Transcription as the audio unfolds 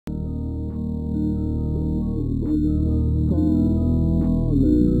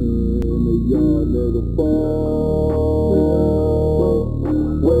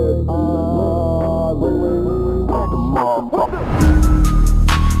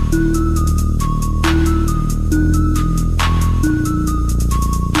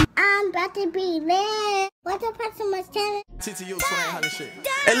GTU 2800 shit.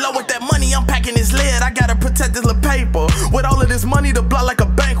 And low with that money, I'm packing his lid. I gotta protect this little paper. With all of this money to block like a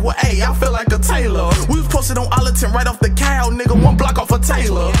bank. Well, hey, I feel like a tailor. We was posted on Ollerton right off the cow, nigga. 1 block off of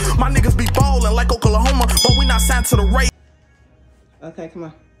Taylor. My niggas be ballin' like Oklahoma, but we not signed to the rate. Okay, come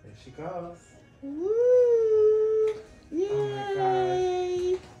on. There she goes. Woo! Yay! Oh my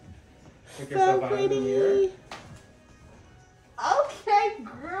gosh. Look So yourself out in the pretty. mirror. Okay,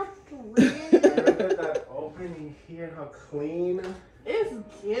 girlfriend. Look at that opening here and how clean. It's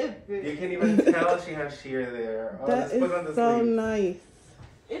giving. You can't even tell she has sheer there. Oh, That let's put on the is so sleeve. nice.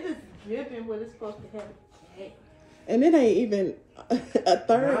 It is giving what it's supposed to have. Okay. And it ain't even a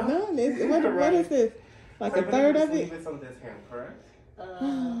third. No. None. What is this? Like a third of it? It's on this hand, correct? I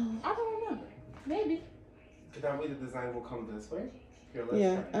don't remember. Maybe. That way the design will come this way. Here, let's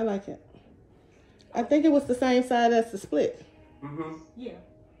Yeah, try. I like it. I think it was the same side as the split. Mm-hmm. Yeah.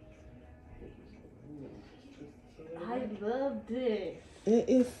 I love this. It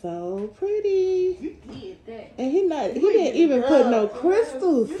is so pretty. You did that. And he didn't even put no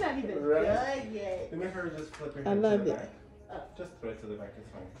crystals. You're not even Right. done yet. Let me her just flip her I hand love to the it. back. Just put it to the back, it's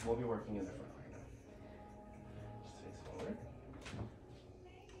fine. We'll be working in the front right now. Just face forward.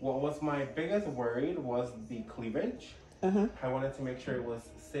 What was my biggest worry was the cleavage. Uh-huh. I wanted to make sure it was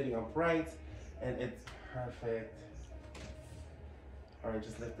sitting upright and it's perfect. Alright,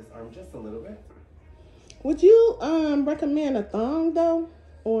 just lift this arm just a little bit. Would you recommend a thong though,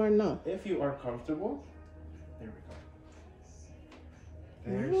 or no? If you are comfortable. There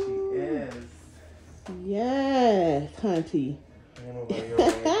we go. There she is. Yes, hunty. I'm gonna move your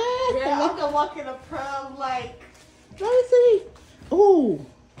way. Yeah, I'm gonna walk in a prom like. Let me see. Ooh,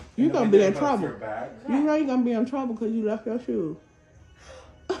 you're And gonna the be way in that helps trouble. your back. You know you're gonna be in trouble because you left your shoes.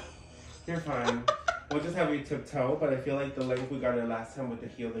 You're fine. We'll just have you tiptoe, but I feel like the length we got it last time with the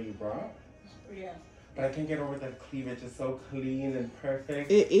heel that you brought. Yeah. But I can't get over that cleavage. It's so clean and perfect.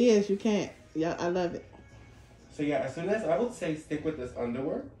 It is. You can't. Yeah, I love it. So yeah, as soon as I would say stick with this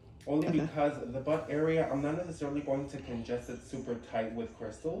underwear, only Okay. because the butt area, I'm not necessarily going to congest it super tight with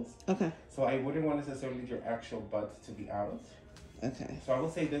crystals. Okay. So I wouldn't want necessarily your actual butt to be out. Okay. So I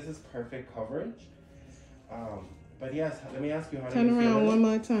would say this is perfect coverage. But yes, let me ask you, how do Turn you feel? around one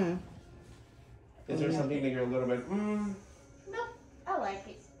more time. Is there something that you're a little bit, No, I like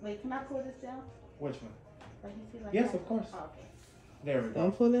it. Wait, can I pull this down? which one? Like you see, like Yes, that? of course. Oh, okay. There we go.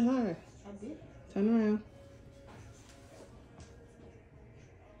 Don't pull it hard. I did. Turn around.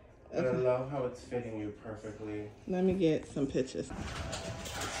 And I love how it's fitting you perfectly. Let me get some pictures.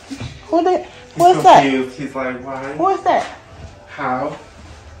 What's So that? cute. He's like, why? What's that? How?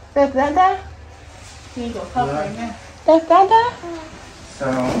 That's that guy? He ain't gonna cover right now. That's that guy?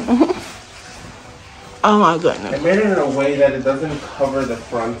 So Oh my I goodness. made it in a way that it doesn't cover the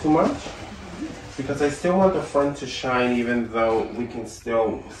front too much, because I still want the front to shine even though we can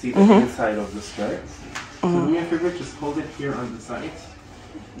still see the inside of the skirt. So do me a favor, just hold it here on the sides,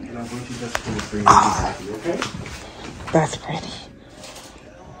 and I'm going to just pull it for you, okay? That's pretty.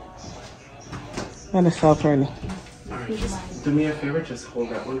 That is so pretty. Alright, just do me a favor, just hold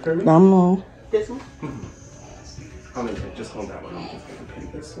that one for me. Don't move. This one? Oh no, just hold that one. I'm just going to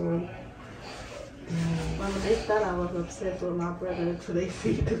pin this one. Mama, they thought I was obsessed with my brother until they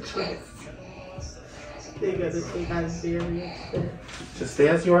see the dress. They're gonna think I'm very upset. Just stay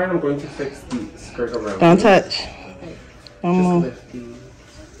as you are, and I'm going to fix the skirt around. Don't you. touch. Don't Just move. lift the...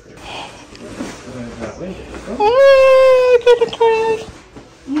 That way. There we go. Oh, get the trash.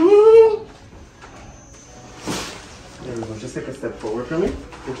 There we go. Just take a step forward for me.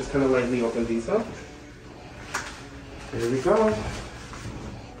 And just kind of lightly open these up. There we go.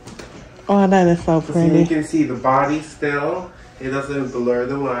 Oh, that is so So you pretty. can see the body still. It doesn't blur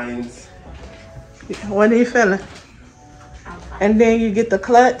the lines. What are you feeling? And then you get the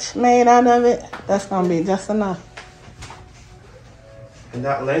clutch made out of it. That's gonna be just enough. And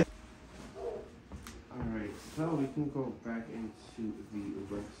that length. Alright, so we can go back into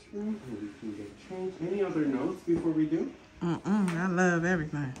the restroom and we can get changed. Any other notes before we do? I love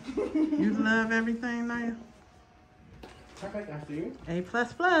everything. You love everything, Naya? Perfect, after you. A++.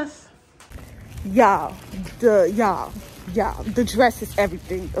 Y'all, the dress is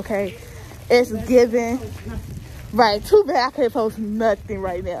everything, okay? It's giving. Right, too bad I can't post nothing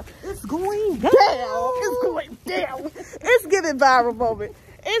right now. It's going down. It's going down. It's giving viral moment.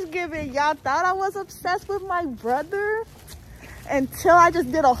 It's giving, y'all thought I was obsessed with my brother until I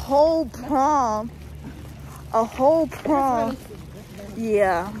just did a whole prom. A whole prom.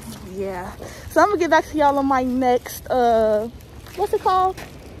 Yeah. So I'm gonna get back to y'all on my next, what's it called?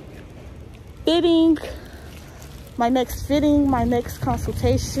 Fitting. My next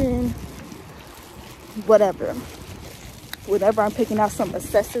consultation. Whatever. whenever I'm picking out some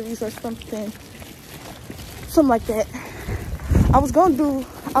accessories or something like that. I was gonna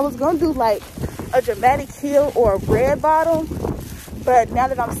do like a dramatic heel or a red bottom, but now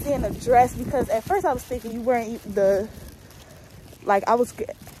that I'm seeing a dress, because at first I was thinking you wearing the, like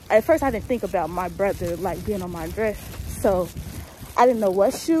at first I didn't think about my brother like being on my dress, so I didn't know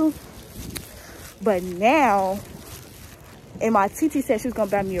what shoe. But now, and my TT said she was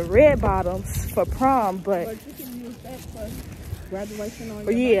gonna buy me a red bottoms for prom, but you can use that for graduation on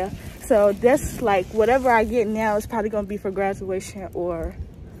your yeah. So that's like whatever I get now is probably gonna be for graduation or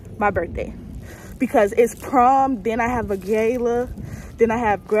my birthday, because it's prom, then I have a gala, then I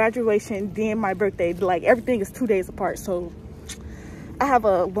have graduation, then my birthday. Like everything is 2 days apart, so I have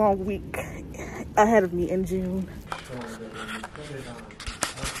a long week ahead of me in June. So when you put it on up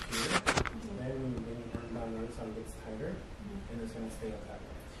here, then when you bring it down, notice how it gets tighter, and it's going to stay up that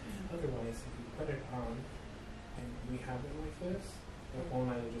way. Otherwise, if you put it on and we have it like this, the whole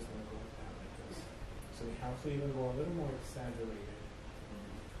line is just going to go like that, like this. So we have to even go a little more exaggerated.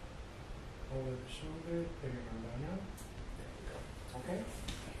 Over the shoulder, put your arm down now. There we go. Okay,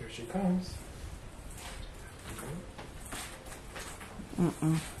 here she comes.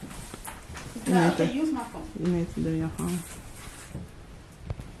 Use my phone. You need to do your phone.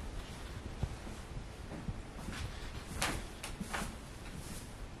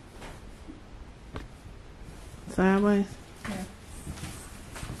 Sideways? Yeah.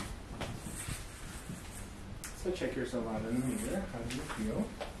 So check yourself out in the mirror. How do you feel?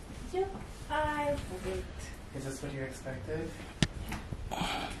 Yep, I love it. Is this what you expected?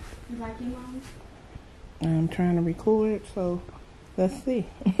 You like it, Mom? I'm trying to record, so let's see.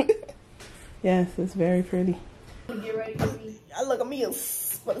 Yes, it's very pretty. Get ready for me. Look at me,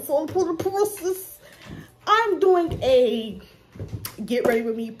 but it's all for the process. I'm doing a get ready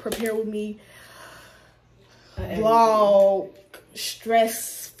with me, prepare with me vlog,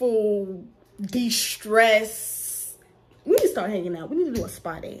 stressful, de-stress. We need to start hanging out. We need to do a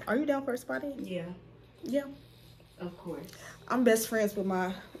spa day. Are you down for a spa day? Yeah, Yeah. of course. I'm best friends with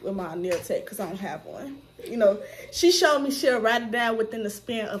my nail tech because I don't have one. You know, she showed me she'll write it down within the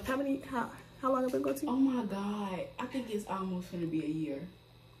span of how long have we been going to? Oh my God, I think it's almost gonna be a year.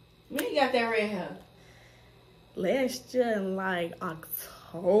 When you got that red hair? Last year in like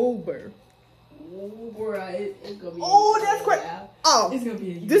October. Oh, bro, it's gonna be. Oh, that's great. Oh, it's gonna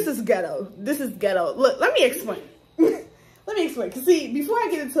be a year. this is ghetto. This is ghetto. Look, let me explain. Let me explain. Cause see, before I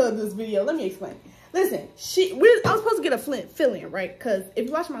get into this video, let me explain. Listen, I was supposed to get a fill-in, right? Cause if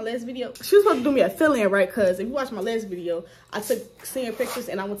you watch my last video, she was supposed to do me a fill-in, right? Cause if you watch my last video, I took senior pictures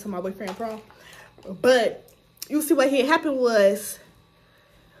and I went to my boyfriend prom. But you see what had happened was,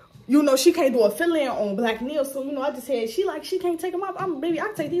 you know, she can't do a fill-in on black nails. So, you know, I just said, she can't take them off. Baby, I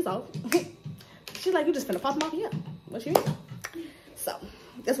can take these off. She's like, you just finna pop them off? Yeah. What you mean? So,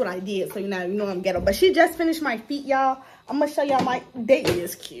 that's what I did. So, you know I'm ghetto. But she just finished my feet, y'all. I'm gonna show y'all my, they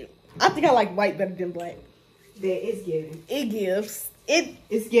is cute. I think I like white better than black. That is giving. It gives.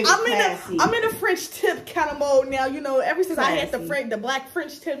 It's giving classy. I'm in a French tip kind of mode now. You know, ever since Classy. I had the black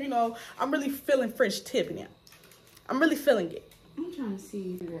French tip, you know, I'm really feeling French tip now. I'm really feeling it. I'm trying to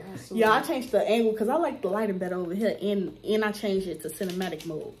see. Yeah, I changed the angle because I like the lighting better over here, and I changed it to cinematic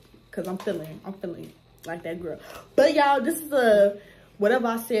mode because I'm feeling like that girl. But y'all, this is whatever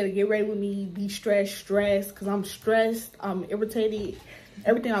I said to get ready with me, be stressed, because I'm stressed, I'm irritated.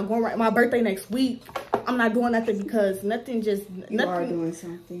 Everything I'm going right. My birthday next week. I'm not doing nothing because nothing. You are doing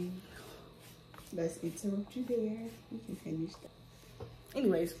something. Let's interrupt you there. You can finish that.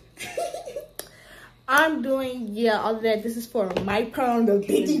 Anyways, I'm doing all of that. This is for my prom, the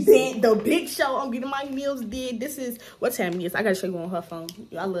big event, the big show. I'm getting my meals did. This is what time it is. I gotta show you on her phone.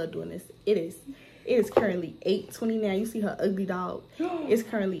 I love doing this. It is currently 8:29. You see her ugly dog. It's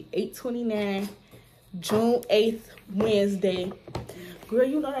currently 8:29, June 8th, Wednesday. Girl,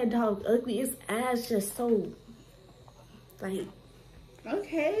 you know that dog ugly. His eyes just so, like.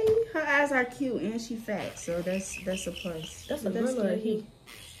 Okay, her eyes are cute and she fat, so that's a plus. That's a girl or a he?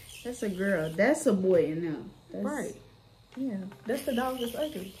 That's a girl. That's a boy in them. Right. Yeah. That's the dog that's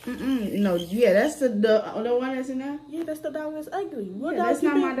ugly. No, yeah, that's the one that's in there. Yeah, that's the dog that's ugly. What Yeah, dog that's you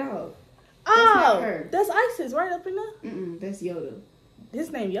not been? my dog. Oh, That's not her. that's Isis right up in there. That's Yoda.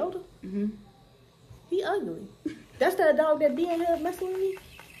 His name Yoda. He ugly. That's that dog that be in here messing with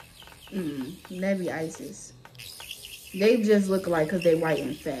me. That be Isis. They just look alike because they white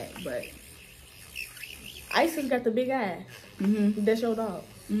and fat, but Isis got the big eyes. That's your dog.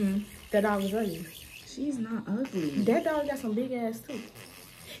 That dog is ugly. she's not ugly. That dog got some big ass too.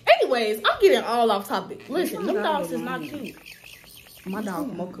 Anyways, I'm getting all off topic. Listen, them dogs is not cute. My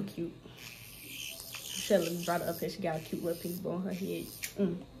dog Mocha cute. Shelly brought her up here. She got a cute little pink bow on her head.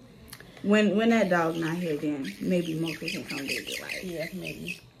 When that dog not here, then maybe Mocha can come get it. Like, yeah,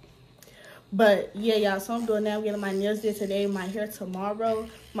 maybe. But yeah, y'all. So I'm doing that. I'm getting my nails did today, my hair tomorrow,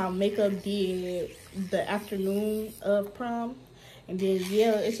 my makeup did the afternoon of prom, and then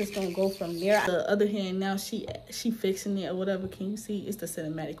yeah, it's just gonna go from there. The other hand, now she fixing it or whatever. Can you see? It's the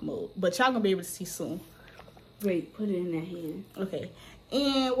cinematic mode, but y'all gonna be able to see soon. wait, put it in that hand. Okay,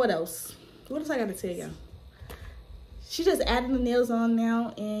 and what else? What else I gotta tell y'all? She just adding the nails on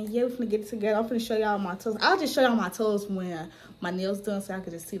now, and yeah, we're finna get it together. I'm finna show y'all my toes. I'll just show y'all my toes when my nails done, so I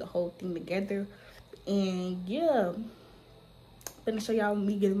can just see the whole thing together. And yeah, finna show y'all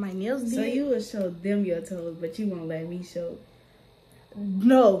me getting my nails did. So you will show them your toes, but you won't let me show.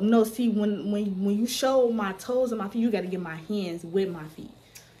 No. See, when you show my toes and my feet, you gotta get my hands with my feet.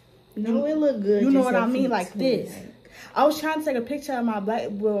 No, it look good. You know what I mean, like this. I was trying to take a picture of my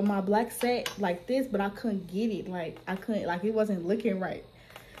black set like this, but I couldn't get it. Like I couldn't, like it wasn't looking right.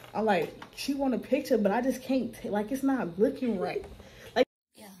 I'm like, she want a picture, but I just can't. Like it's not looking right. Like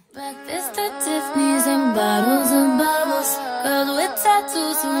Breakfast at Tiffany's and bottles of bubbles. Girls with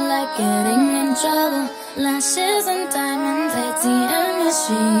tattoos who like getting in trouble. Lashes and diamonds, ATM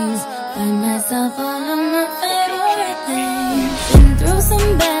machines. Buy myself all of my favorite things. Been through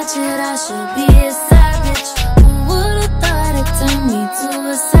some bad shit, I should be a savage. Turn me to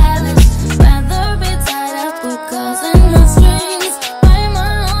a savage. Rather be tied up with calls and no strings. Write my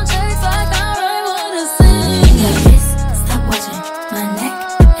own checks like I write what I sing. Got this, stop watching. My neck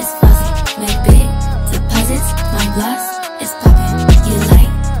is fuzzy. Make big deposits. My gloss is popping. You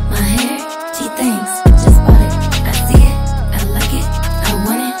like my hair? Gee, thanks. Just bought it. I see it. I like it. I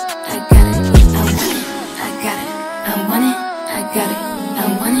want it. I got it. I want it. I got it. I want it. I got it. I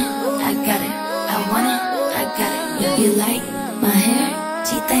want it. I got it. I want it. I got it. You like my hair?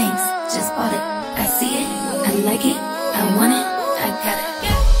 Gee, thanks. Just bought it. I see it. I like it. I want it. I got it.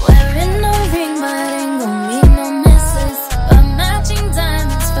 Wearing no ring, but ain't gon' meet no misses. But matching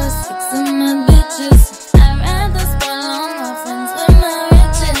diamonds for 6 of my bitches. I'd rather spoil all my friends with my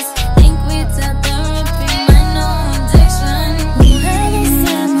riches. Think we tell therapy, my no addiction. Whoever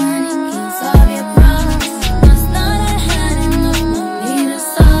said money can solve your problems must not have had enough money to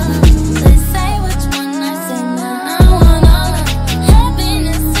solve them. They say which one, I say nah, I want all of them.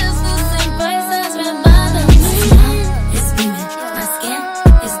 Happiness is the same price as red bottoms. My smile is beaming, my skin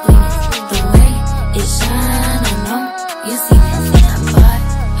is gleaming. The way it shine, I know you see it. I bought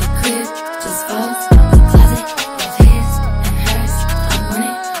a crib, just goes from the closet of his and hers. I want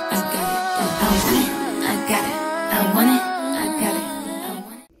it, I got it. I want it, I got it. I want it, I got it. I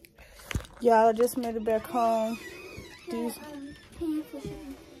want it. y'all, I just made it back home. These Paying for share.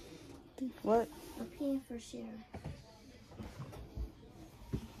 what? I'm paying for share.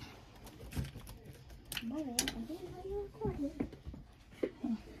 Mother, I didn't know you recorded.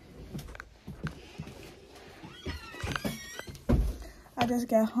 I just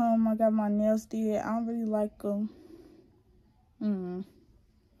got home. I got my nails did. I don't really like them.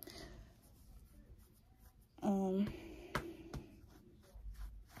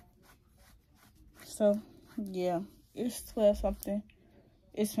 So yeah, it's 12 something.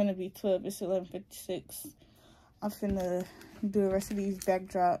 It's gonna be 12. It's 11:56. I'm finna do the rest of these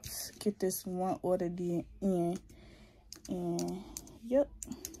backdrops. Get this one order did in. And yep.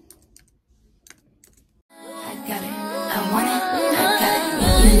 I got it. I want it. I got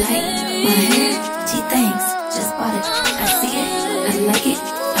it. You like my hair? Gee, thanks. Just bought it. I see it. I like it.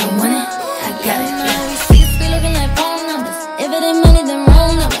 I want it. I got it. My receipts be looking like phone numbers. If it ain't money, then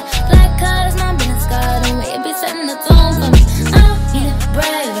wrong number. Black card is my business card. The way it be setting the tone for me. I don't need a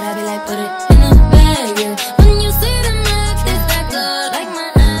brag, but I be like, put it in a bag, yeah. When you see the max, it's that good. Like my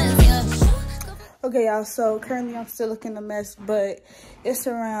eyes, yeah. Okay, y'all, so currently I'm still looking a mess, but it's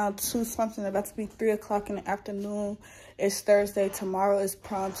around 2 something, about to be 3 o'clock in the afternoon. It's Thursday. Tomorrow is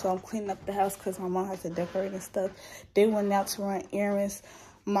prom, so I'm cleaning up the house because my mom has to decorate and stuff. They went out to run errands.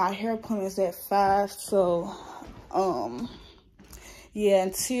 My hair appointment is at 5, so yeah,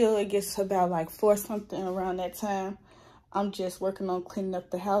 until it gets about like 4 something around that time, I'm just working on cleaning up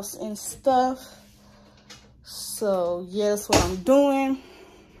the house and stuff. So yeah, that's what I'm doing.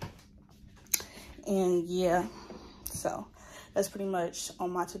 And yeah, so that's pretty much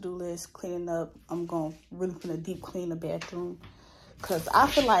on my to-do list, cleaning up. I'm going to really gonna deep clean the bathroom because I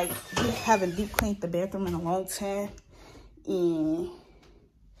feel like we haven't deep cleaned the bathroom in a long time. And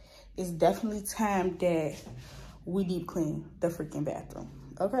it's definitely time that we deep clean the freaking bathroom.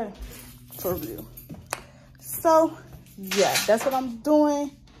 Okay? For real. So, yeah, that's what I'm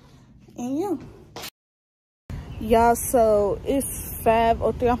doing. And yeah. Y'all, so it's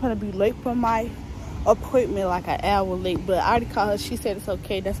 5:03. I'm going to be late for my appointment like an hour late, but I already called her. She said it's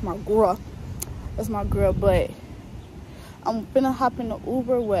okay. That's my girl. That's my girl. But I'm finna hop in the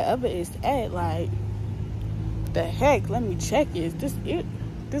Uber wherever it's at. Like, the heck? Let me check. Is this it?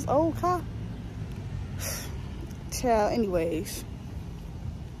 This old car? Child, anyways.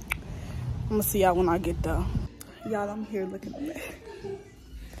 I'm gonna see y'all when I get there. Y'all, I'm here looking at that.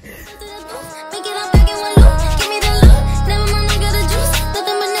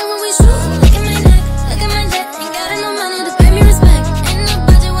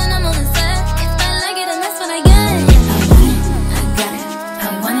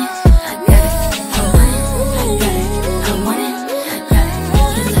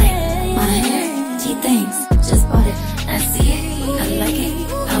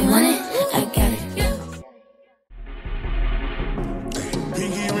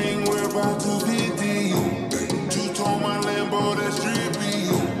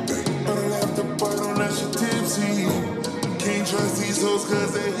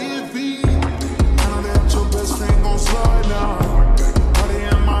 Cause they hippie. I know that your best friend gon' slide now. Party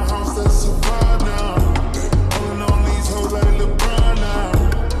in my house, that's survive now. Pulling on these hoes like LeBron now.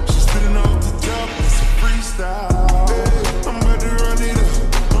 She's spitting off the top, it's a freestyle. Hey, I'm about to run it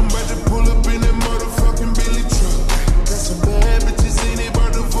up. I'm about to pull up in that motherfucking Billy truck. Got some bad bitches in it,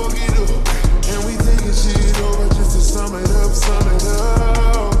 about to fuck it up. And we taking shit over just to sum it up, sum it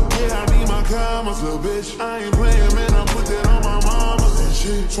up. Yeah, I need my commas, little bitch. I ain't playing, man, I put that on my mama.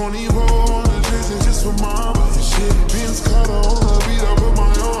 24 on the jersey just for mama and shit. Ben's Carter on the beat, I put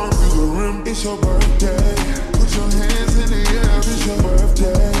my arm through the rim. It's your birthday. Put your hands in the air, it's your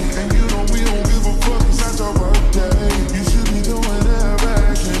birthday. And you know we don't give a fuck, it's not your birthday. You should be doing that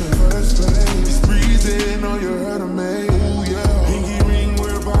back in the first place. It's breezy, know you heard of me. Ooh, yeah. Pinky ring,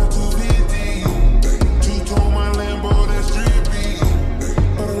 we're about to be deep. Two-tone my Lambo, that's drippy.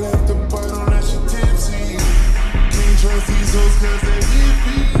 But I left the bite on that shit tipsy. Can't trust these hoes cause they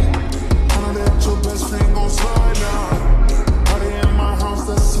your best friend gon' slide now. Party in my house,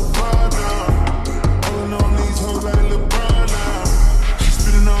 that's survive now. Pulling on these hoes like LeBron now. She's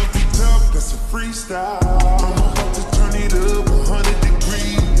spitting off the top, that's a freestyle. I'm about to turn it up 100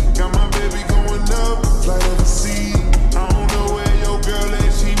 degrees. Got my baby going up, flight overseas. I don't know where your girl at,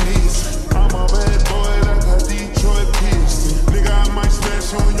 she miss. I'm a bad boy like a Detroit Pistons. Nigga, I might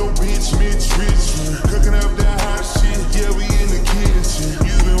smash on your bitch, Mitch Richmond. Cooking up that hot shit, yeah, we in the kitchen.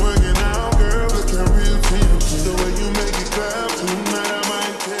 You been working out, girl.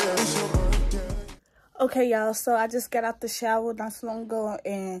 Okay, y'all, so I just got out the shower not so long ago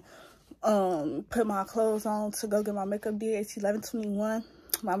and put my clothes on to go get my makeup did. It's 11:21.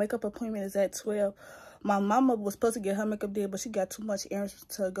 My makeup appointment is at 12. My mama was supposed to get her makeup did, but she got too much errands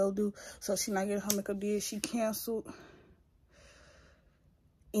to go do, so she not getting her makeup did. She canceled.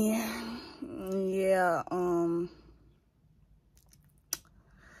 And yeah,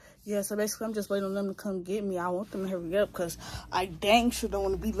 yeah, so basically I'm just waiting on them to come get me. I want them to hurry up because I dang sure don't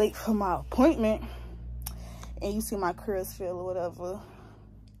want to be late for my appointment. And you see my curls feel or whatever.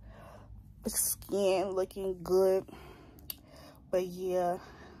 The skin looking good. But yeah,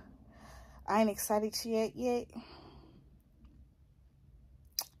 I ain't excited yet.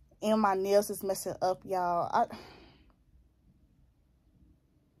 And my nails is messing up, y'all. I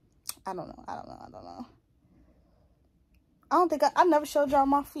don't know. I don't think I never showed y'all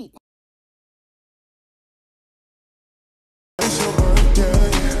my feet. It's your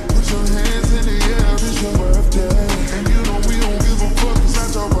birthday. Put your hands in the air, it's your birthday. And you know we don't give a fuck, it's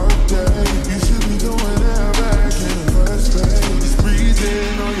not your birthday. You should be doing that back in the first place. It's breezy,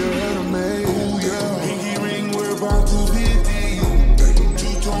 know you heard of me. Ooh, yeah. Pinky ring, we're about to be deep.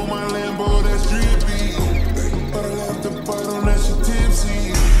 Two-tone my Lambo, that's drippy. But I left the bite on that shit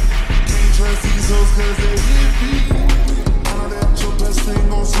tipsy. Can't trust these hoes cause they hippie. Your best friend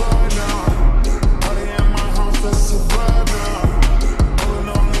gon' slide now. Party in my house, that's survive now. Pulling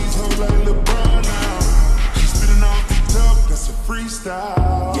on these hoes like LeBron now. She's spitting off the top, that's a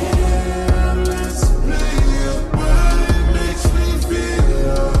freestyle. Yeah, let's play it, but it makes me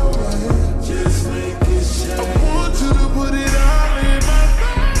feel alright. Just make it shake. I want you to put it all in my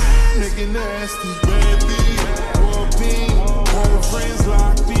face. Make it nasty, baby. Walked in, all the friends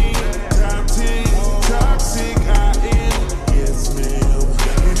locked in. Top 10, toxic, I am. Yes, ma'am.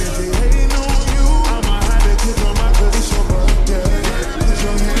 And if they hating on you, I'ma hide that kick on my cause it's your birthday. Put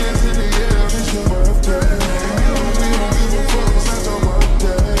your hands in the air, it's your birthday. And you know we don't give a fuck, it's not your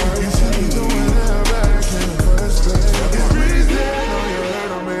birthday. You should be doing that back in the first place. It's breezy, know you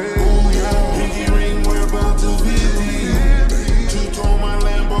heard of me. Ooh, yeah. Pinky ring, we're about to be deep. Two-tone my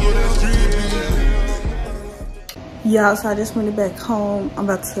Lambo, that's drippy. Y'all, so I just went back home. I'm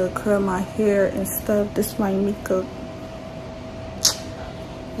about to curl my hair and stuff. This is my makeup.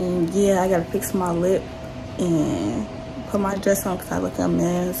 And yeah, I gotta fix my lip and put my dress on because I look a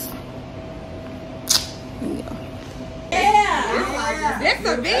mess. Yeah. That's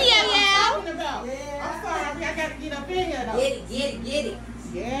a video, y'all. I'm sorry, I gotta get up in here though. Get it.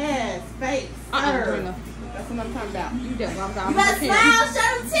 Yes, face. That's what I'm talking about. You just walked off. You better smile,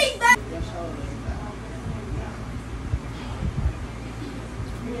 show them teeth, baby.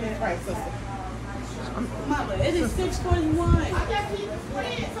 Right, sister. Mama, it is 6:41. I just keep it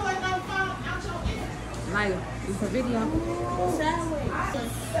spread so it don't fall out your ear. Nyla, it's a video. Sideways.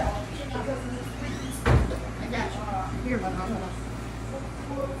 I got you. Here,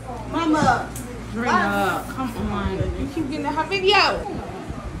 Mama. Drina, come on. You keep getting her video.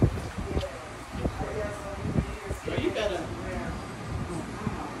 You better.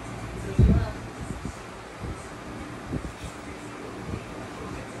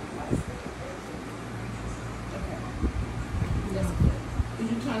 Did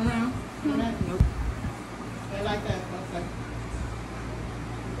you turn around? Nope. They like that. Okay.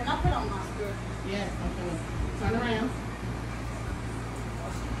 Can I put on my skirt? Yes, okay. Turn around.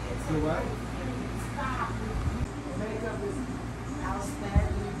 So what? Makeup is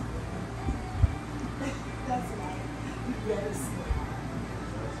outstanding. That's right. You better smile.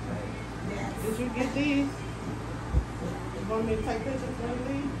 Yes. Did you get these? You want me to take pictures when you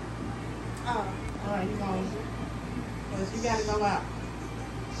leave? Oh. Alright, you going. Because you gotta go out.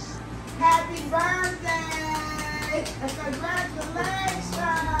 Happy birthday! Congratulations!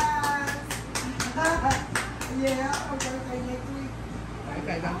 Yeah, our birthday next week.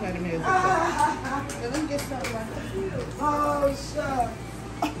 Okay, don't play the music. Let me get something like that. Oh, shucks.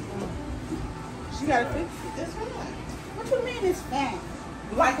 She got to fix it. It's fine. What you mean it's fine?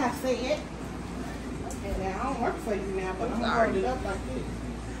 Like I said. Okay, now I don't work for you now, but I'm going to hold it up like this.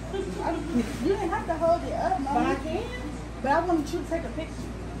 You didn't have to hold it up, But I can. But I wanted you to take a picture.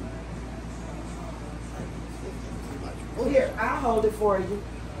 Here, I'll hold it for you.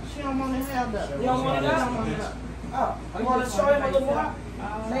 She don't want it held up. You don't want it held up? Oh, you want to show him a little more?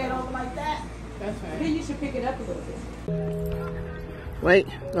 Lay it over like that? That's right. Then you should pick it up a little bit. Wait,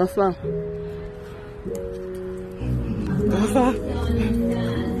 go slow. Go slow.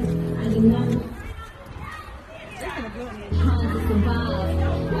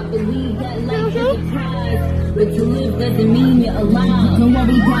 I believe that life is a prize, but to live doesn't mean you're alive. Don't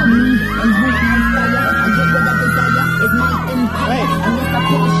worry about me and who I'm fire. I get what I desire, it's my empire. Unless I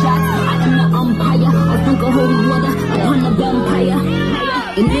call shots, I am the umpire. I drink a holy water, I'm a vampire.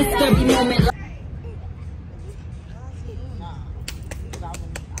 In this scary moment.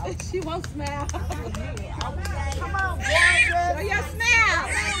 She won't smile. Come on, boy. Show your smile.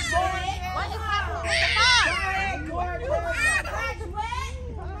 What is happening with the phone?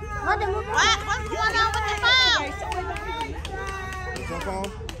 What's going on with the phone? What's your phone?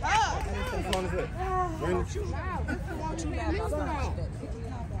 Whose phone is it? Brandon?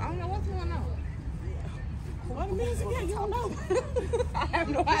 I don't know what's going on. What the music? Yeah, you don't know. I have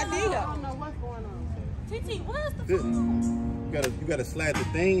no idea. I don't know what's going on. TT, what's the You gotta slide the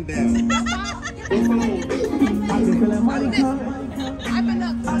thing down. I've been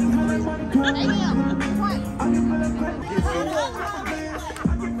up.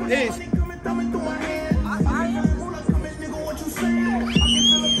 Yes.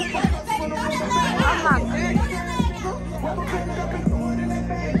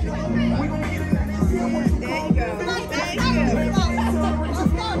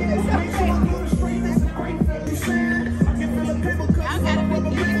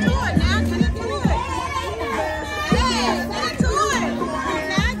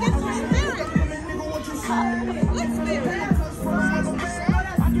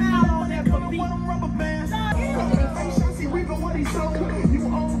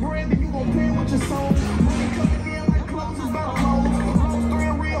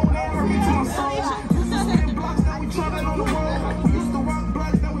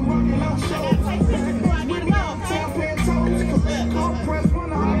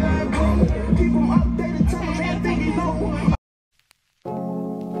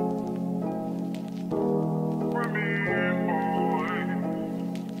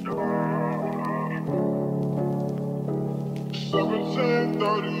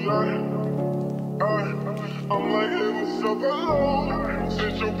 I'm like, hey, what's up, hello?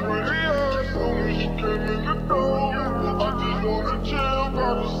 Since your pretty ass told me she came in the door, I just wanna chill,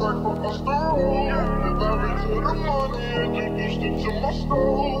 got a sack for us to roll. Married to the money, introduced her to my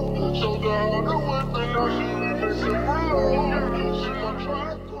stove. Showed her how to whip and now she remixing for low. She my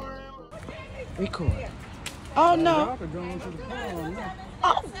track queen. Record. Oh no. Y'all could go into the prom now.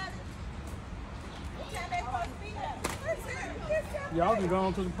 Oh. Y'all can go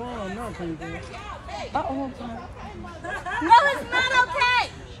on to the prom now, people. Uh-oh. No, it's not okay.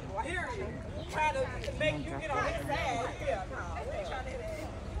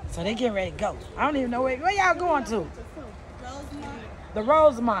 So they getting ready to go. I don't even know where y'all going to. The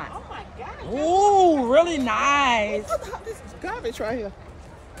Rosemont. Oh my God. Ooh, really nice. This is garbage right here.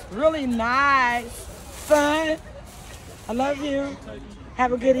 Really nice. Fun. I love you.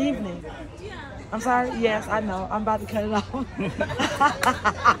 Have a good evening. I'm sorry? Yes, I know. I'm about to cut it off.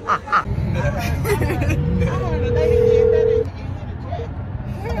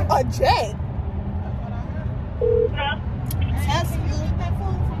 A jet? That's you get that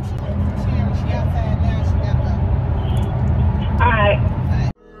food from Sherry. She outside now. She got the. All right.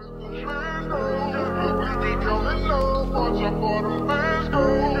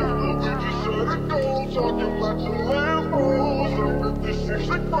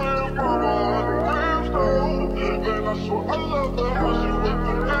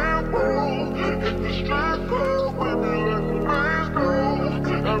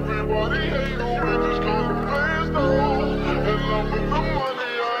 Everybody hate you, we just call the plans though. And love with the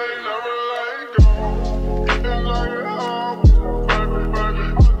money, I ain't never let go. And like it all, baby, I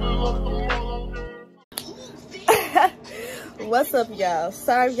just love the money. What's up, y'all?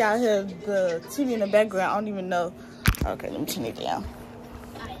 Sorry y'all hear the TV in the background. I don't even know. Okay, let me turn it down.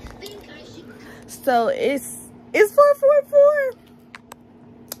 So it's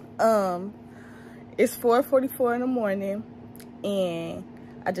 4:44. It's 4:44 in the morning, and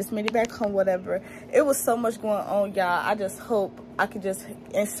I just made it back home, whatever. It was so much going on, y'all. I just hope I could just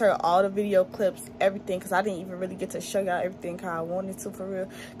insert all the video clips, everything, because I didn't even really get to show y'all everything how I wanted to, for real,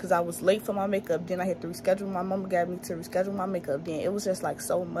 because I was late for my makeup. Then I had to reschedule. My mama got me to reschedule my makeup. Then it was just like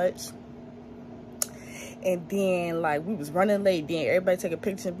so much. And then like we was running late. Then everybody taking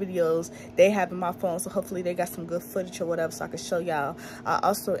pictures and videos they have in my phone, so hopefully they got some good footage or whatever so I could show y'all. I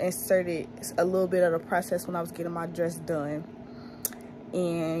also inserted a little bit of the process when I was getting my dress done.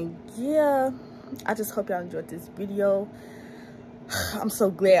 And yeah, I just hope y'all enjoyed this video. I'm so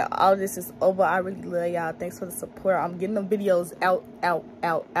glad all this is over. I really love y'all. Thanks for the support. I'm getting them videos out.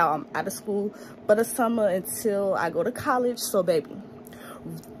 I'm out of school for the summer until I go to college. So baby,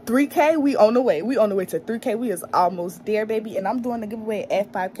 3K, we on the way. We on the way to 3K. We is almost there, baby. And I'm doing a giveaway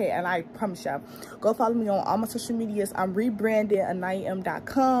at 5K. And I promise y'all, go follow me on all my social medias. I'm rebranding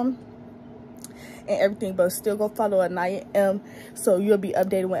aaniyahmbiz.com and everything, but still go follow Aaniyah M, so you'll be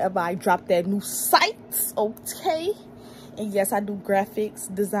updated whenever I drop that new site. Okay. And yes, I do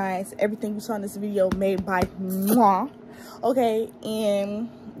graphics, designs, everything you saw in this video made by moi. Okay. And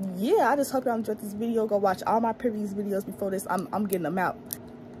yeah, I just hope y'all enjoyed this video. Go watch all my previous videos before this. I'm getting them out.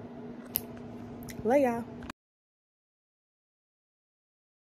 Love y'all.